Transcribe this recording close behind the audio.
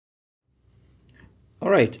All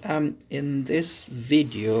right, in this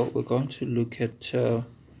video we're going to look at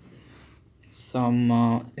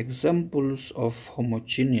some examples of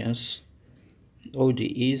homogeneous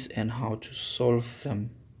ODEs and how to solve them.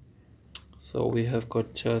 So we have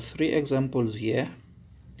got 3 examples here.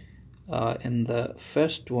 In the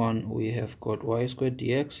first one we have got y squared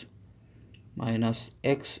dx minus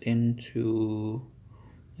x into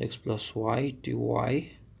x plus y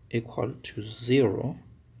dy equal to 0.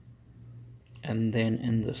 And then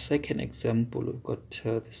in the second example, we've got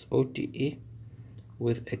this ODE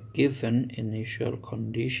with a given initial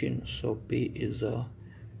condition. So B is an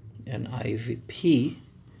IVP,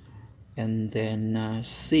 and then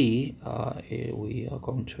C, we are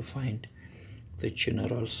going to find the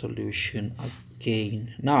general solution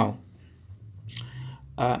again. Now,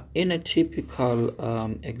 in a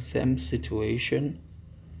typical exam situation,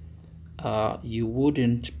 you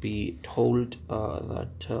wouldn't be told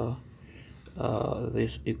that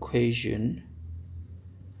this equation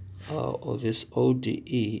or this ODE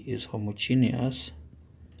is homogeneous.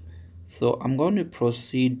 So I'm going to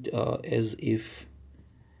proceed as if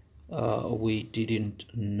we didn't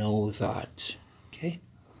know that. Okay,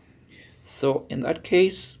 so in that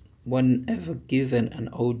case, whenever given an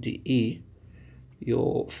ODE,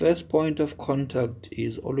 your first point of contact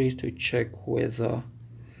is always to check whether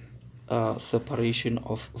separation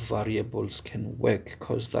of variables can work,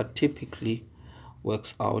 because that typically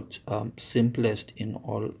works out simplest in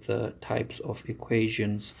all the types of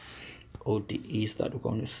equations, ODEs, that we're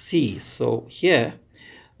going to see. So here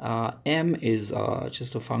m is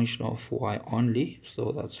just a function of y only,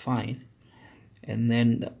 so that's fine. And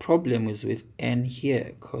then the problem is with n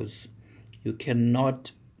here, because you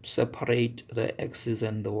cannot separate the x's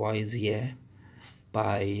and the y's here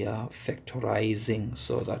by factorizing.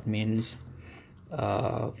 So that means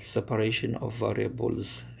separation of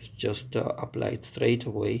variables just applied straight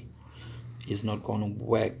away is not going to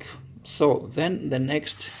work. So then the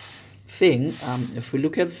next thing, if we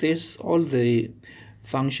look at this, all the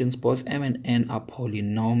functions, both m and n, are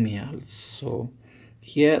polynomials. So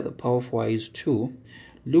here the power of y is 2.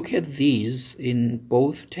 Look at these in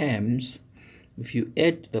both terms. If you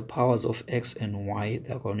add the powers of x and y,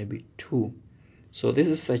 they're going to be 2. So this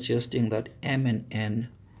is suggesting that m and n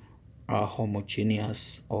are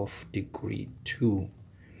homogeneous of degree 2.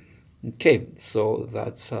 Okay, so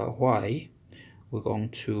that's why we're going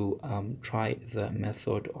to try the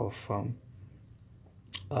method of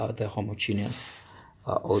the homogeneous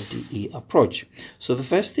ODE approach. So the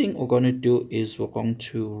first thing we're going to do is we're going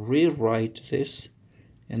to rewrite this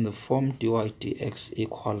in the form dy dx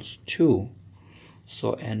equals 2.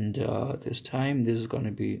 So, and this time this is going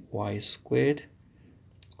to be y squared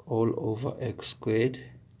all over x squared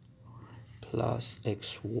plus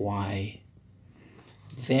xy.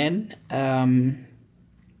 Then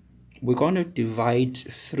we're going to divide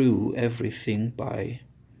through everything by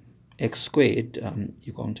x squared.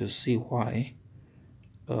 You're going to see why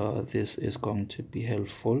this is going to be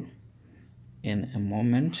helpful in a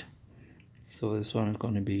moment. So this one is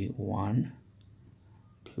going to be 1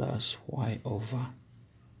 plus y over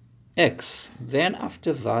x. Then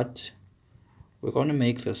after that, we're going to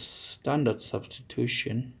make the standard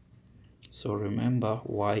substitution. So remember,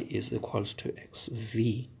 y is equals to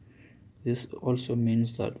xv. This also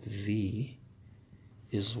means that v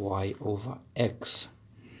is y over x.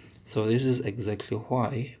 So this is exactly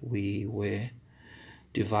why we were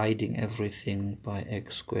dividing everything by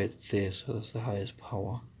x squared there. So that's the highest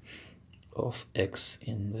power of x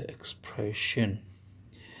in the expression.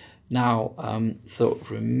 Now, so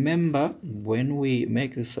remember, when we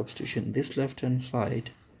make the substitution, this left-hand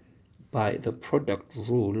side by the product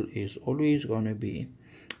rule is always going to be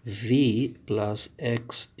v plus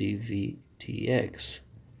x dv dx.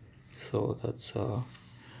 So that's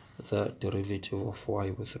the derivative of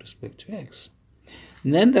y with respect to x.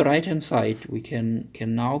 And then the right-hand side we can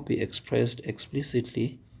now be expressed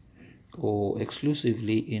explicitly or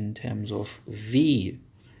exclusively in terms of v.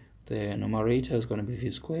 The numerator is going to be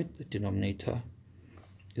v squared, the denominator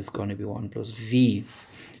is going to be 1 plus v.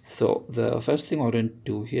 So the first thing we're going to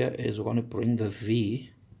do here is we're going to bring the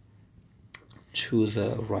v to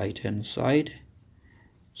the right hand side.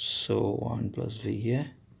 So 1 plus v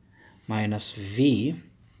here minus v,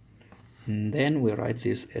 and then we write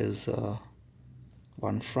this as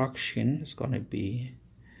one fraction. It's going to be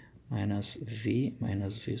minus v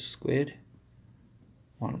squared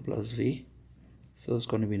 1 plus v. So it's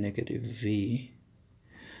going to be negative v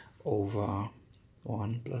over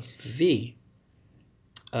 1 plus v.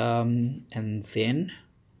 And then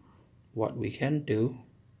what we can do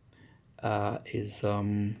is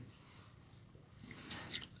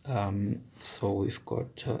So we've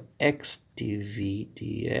got x dv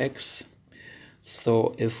dx.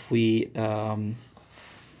 So if we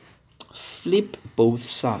flip both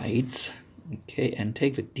sides, okay, and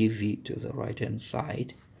take the dv to the right hand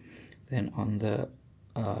side, then on the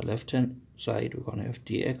left hand side we're going to have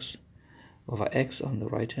dx over x. On the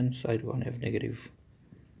right hand side we're going to have negative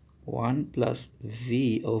 1 plus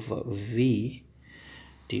v over v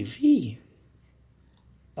dv.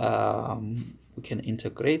 We can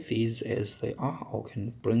integrate these as they are, or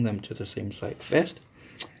can bring them to the same side first.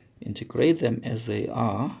 Integrate them as they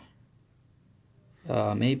are.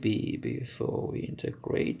 Maybe before we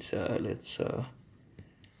integrate, let's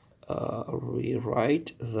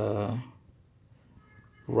rewrite the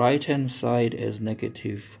right hand side as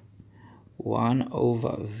negative 1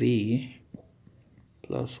 over v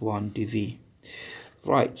plus 1 dv.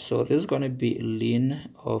 Right, so this is going to be ln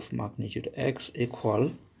of magnitude x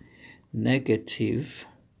equal negative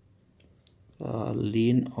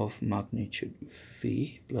ln of magnitude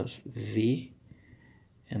v plus v,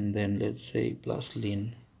 and then let's say plus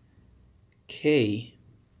ln k.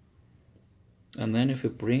 And then if we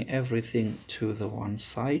bring everything to the one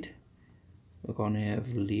side, we're going to have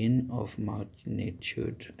ln of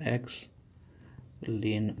magnitude x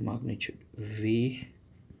ln magnitude v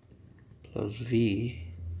plus v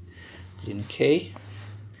ln k.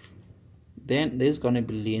 Then there's going to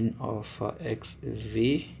be ln of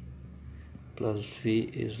xv plus v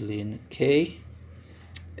is ln k.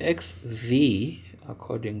 Xv,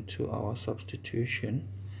 according to our substitution,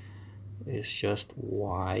 is just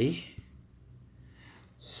y.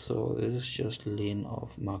 So this is just ln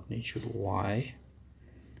of magnitude y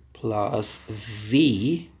plus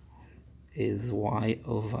v is y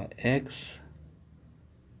over x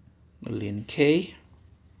ln k.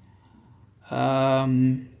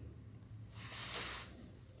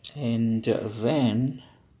 And then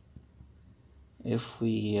if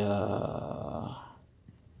we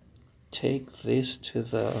take this to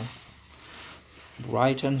the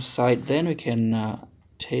right hand side, then we can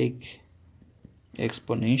take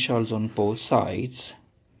exponentials on both sides.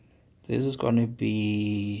 This is going to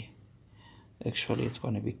be, actually it's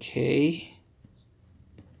going to be k,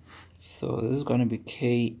 so this is going to be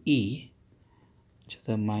ke to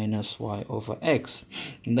the minus y over x.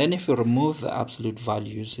 And then if you remove the absolute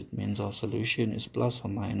values, it means our solution is plus or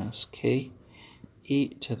minus k e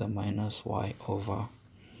to the minus y over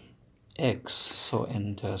x. So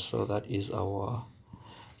so that is our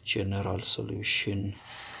general solution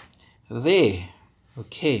there.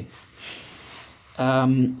 Okay,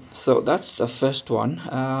 so that's the first one.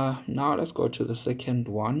 Now let's go to the second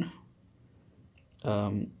one.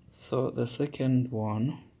 So the second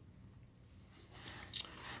one,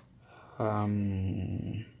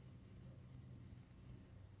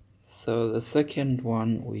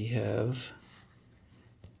 we have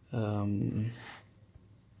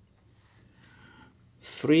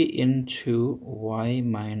 3 into y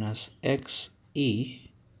minus x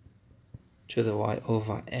e to the y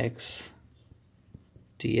over x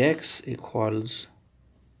dx equals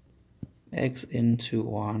x into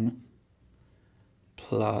 1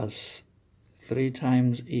 plus 3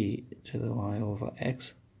 times e to the y over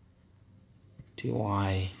x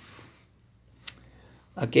dy.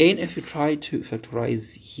 Again, if you try to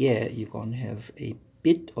factorize here, you're going to have a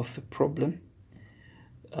bit of a problem.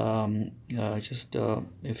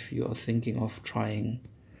 If you are thinking of trying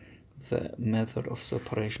the method of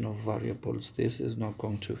separation of variables, this is not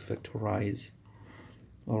going to factorize.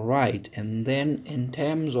 All right, and then in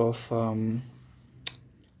terms of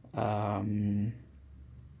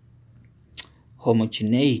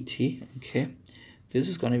homogeneity, okay, this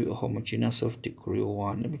is going to be homogeneous of degree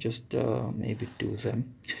 1. Let me just maybe do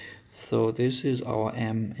them. So this is our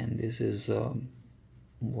m, and this is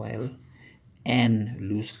well, n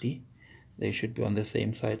loosely. They should be on the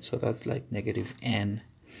same side, so that's like negative n.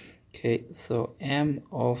 Okay, so m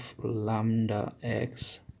of lambda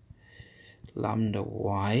x lambda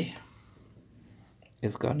y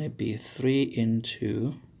is going to be 3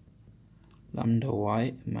 into lambda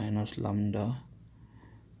y minus lambda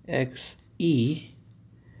x e.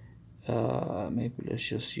 Maybe let's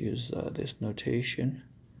just use this notation.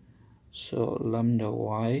 So lambda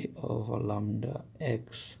y over lambda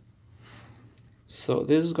x. So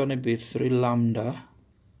this is going to be 3 lambda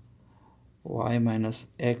y minus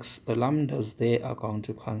x. The lambdas there are going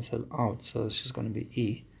to cancel out, so it's just going to be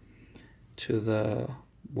e to the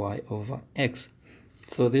y over x.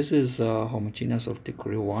 So this is homogeneous of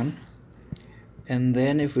degree 1. And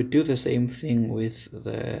then if we do the same thing with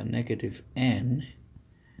the negative n,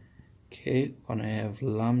 okay, we're going to have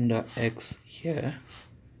lambda x here,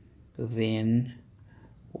 then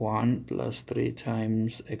 1 plus 3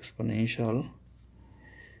 times exponential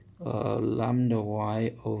lambda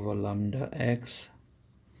y over lambda x.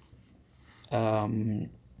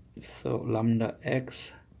 So lambda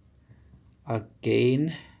x,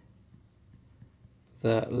 again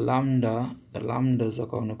the lambdas are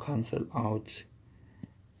going to cancel out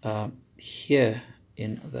here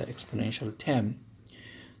in the exponential term.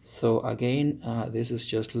 So again, this is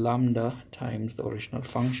just lambda times the original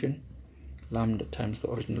function, lambda times the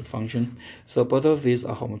original function. So both of these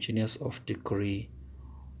are homogeneous of degree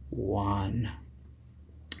 1.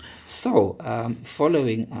 So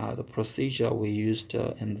following the procedure we used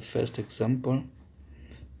in the first example,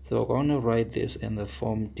 so we're going to write this in the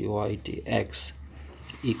form dy dx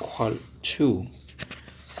equal to,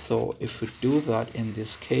 so if we do that in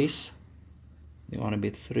this case, it's going to be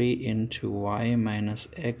 3 into y minus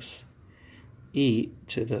x e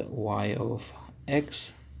to the y of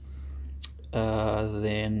x,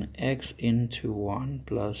 then x into 1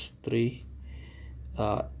 plus 3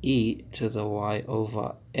 e to the y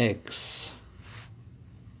over x.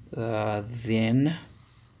 Then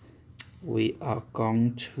we are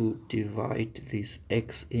going to divide this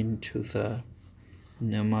x into the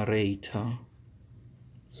numerator.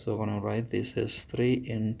 So I'm going to write this as 3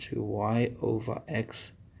 into y over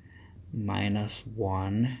x minus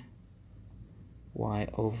 1 y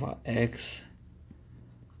over x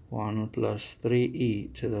 1 plus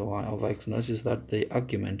 3e to the y over x. Notice that the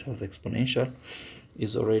argument of the exponential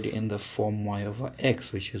is already in the form y over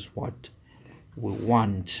x, which is what we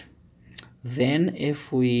want. Then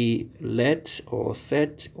if we let or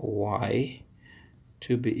set y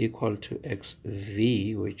to be equal to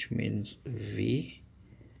xv, which means v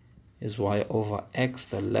is y over x,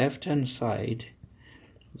 the left hand side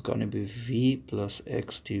is going to be v plus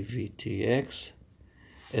x dv dx.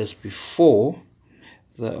 As before,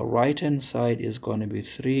 the right hand side is going to be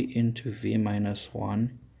 3 into v minus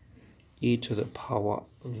 1 e to the power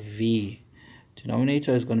v.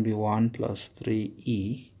 Denominator is going to be 1 plus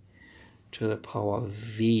 3e to the power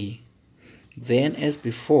v. Then as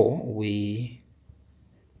before, we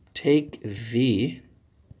take v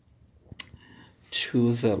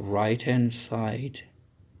to the right hand side,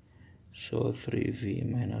 so 3v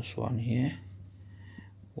minus 1 here,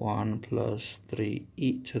 1 plus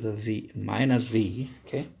 3e to the v minus v.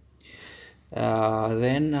 Okay,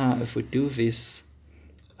 then if we do this,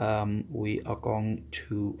 we are going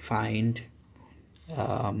to find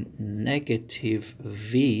negative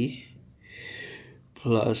v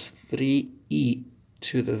plus 3e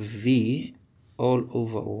to the v all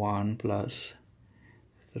over 1 plus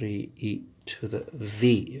 3e to the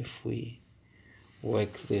v, if we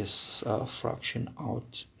work this fraction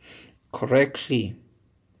out correctly.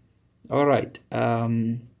 All right,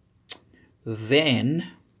 then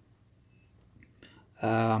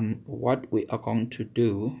what we are going to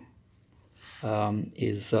do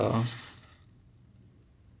is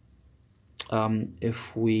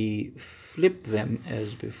if we flip them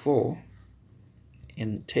as before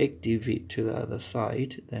and take dv to the other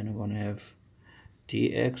side, then we're going to have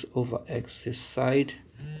dx over x this side.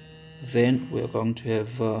 Then we're going to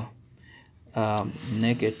have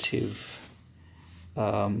negative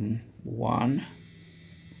 1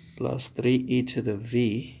 plus 3e to the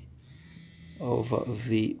v over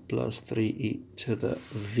v plus 3e to the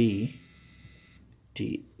v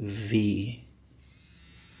dv.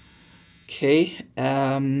 Okay,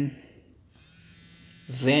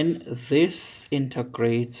 then this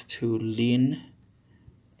integrates to ln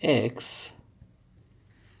x,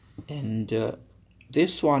 and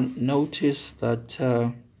this one, notice that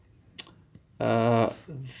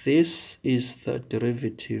this is the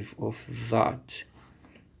derivative of that.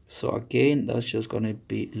 So again, that's just going to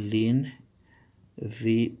be ln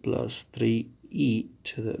v plus 3e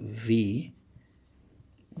to the v,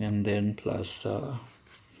 and then plus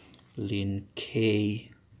ln k.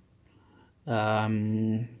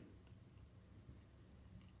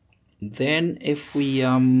 Then if we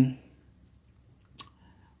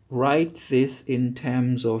write this in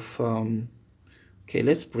terms of okay,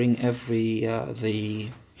 let's bring every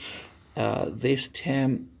this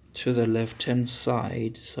term to the left hand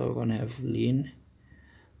side. So we're going to have ln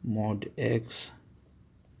mod x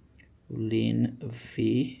ln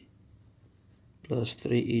v plus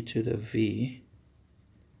 3e to the v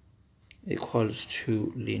equals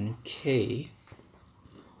to ln k.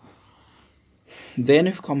 Then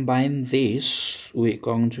if we combine this, we're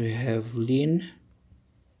going to have ln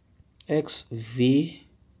xv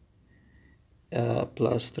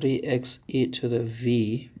plus 3x e to the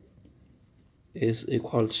v is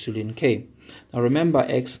equals to ln k. Now remember,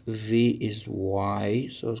 xv is y,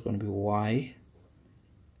 so it's going to be y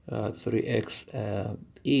 3x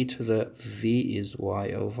e to the v is y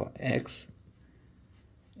over x.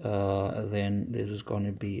 Then this is going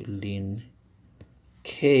to be ln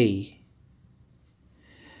k.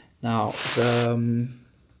 Now the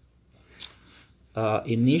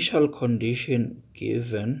initial condition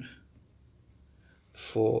given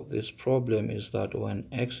for this problem is that when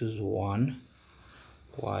x is 1,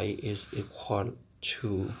 y is equal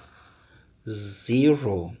to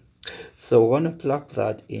 0. So we're going to plug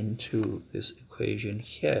that into this equation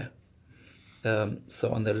here.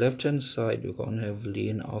 So on the left hand side we're going to have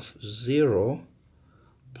ln of 0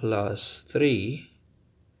 plus 3.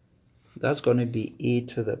 That's going to be e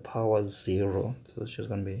to the power 0. So it's just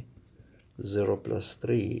going to be 0 plus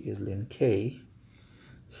 3 is ln k.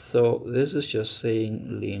 So this is just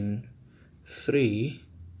saying ln 3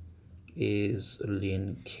 is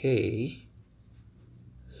ln k.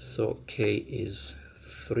 So k is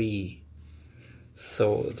 3.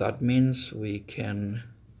 So that means we can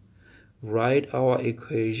write our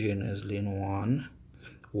equation as ln 1,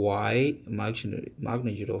 y,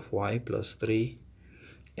 magnitude of y plus 3,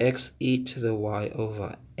 x e to the y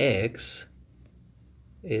over x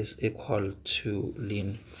is equal to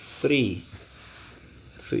ln 3.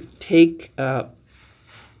 If we take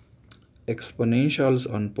exponentials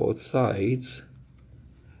on both sides,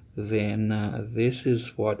 then this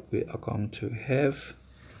is what we are going to have.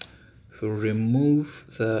 If we remove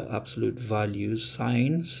the absolute value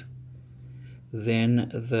signs, then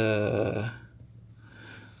the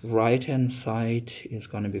right hand side is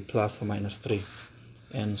going to be plus or minus 3,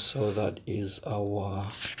 and so that is our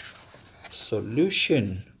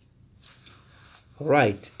solution.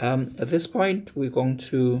 Right, at this point we're going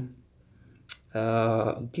to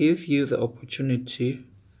give you the opportunity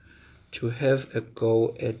to have a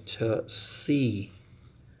go at C.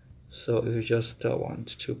 So if you just want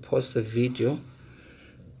to pause the video,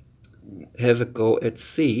 have a go at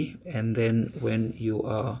C, and then when you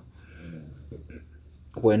are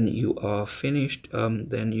finished,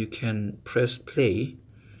 then you can press play,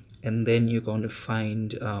 and then you're going to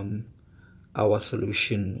find our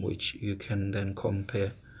solution, which you can then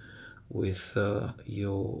compare with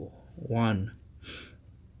your one.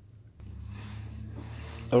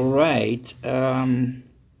 All right,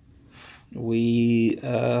 we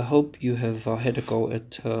hope you have had a go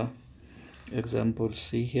at example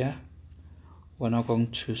C here. We're now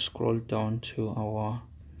going to scroll down to our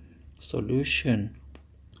solution.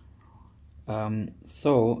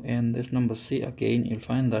 So in this number C again, you'll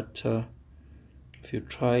find that if you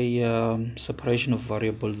try separation of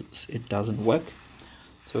variables, it doesn't work.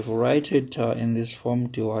 So if we write it in this form,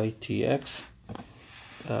 dy dx,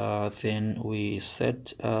 then we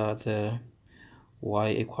set the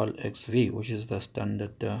y equal xv, which is the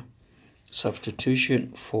standard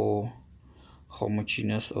substitution for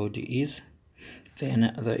homogeneous ODEs.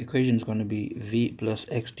 Then the equation is going to be v plus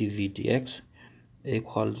x dv dx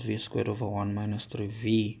equals v squared over 1 minus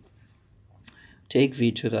 3v. Take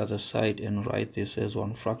v to the other side and write this as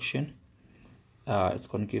one fraction. It's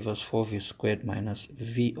going to give us 4v squared minus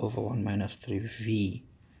v over 1 minus 3v.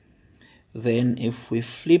 Then if we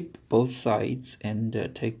flip both sides and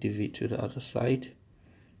take dv to the other side,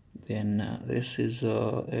 then this is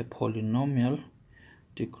a polynomial,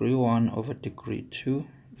 degree 1 over degree 2,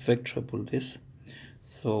 vectorable this.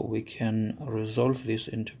 So we can resolve this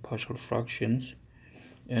into partial fractions,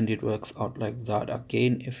 and it works out like that.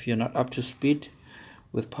 Again, if you're not up to speed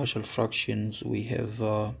with partial fractions, we have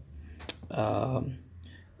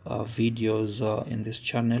videos in this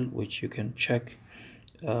channel which you can check.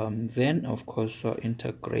 Then of course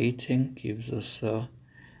integrating gives us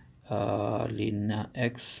ln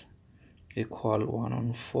x equal 1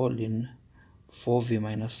 on 4 ln 4v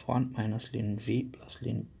minus 1 minus ln v plus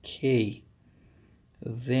ln k.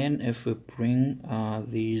 Then if we bring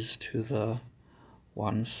these to the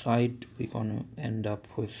one side, we're going to end up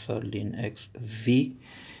with ln x v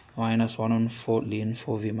minus 1 on 4 ln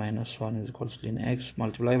 4v minus 1 is equals to ln x.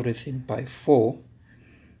 Multiply everything by 4,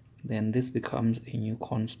 then this becomes a new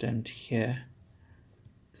constant here.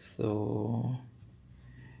 So,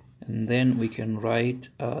 and then we can write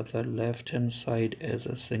the left hand side as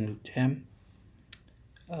a single term.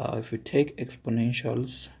 If we take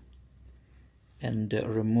exponentials and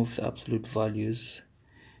remove the absolute values,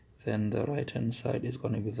 then the right hand side is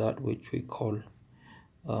going to be that which we call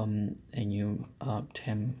a new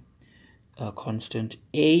term, constant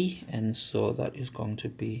a, and so that is going to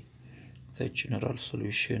be the general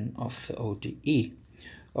solution of the ODE.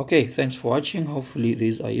 Okay, thanks for watching. Hopefully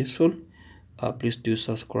these are useful. Please do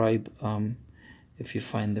subscribe if you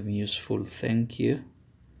find them useful. Thank you.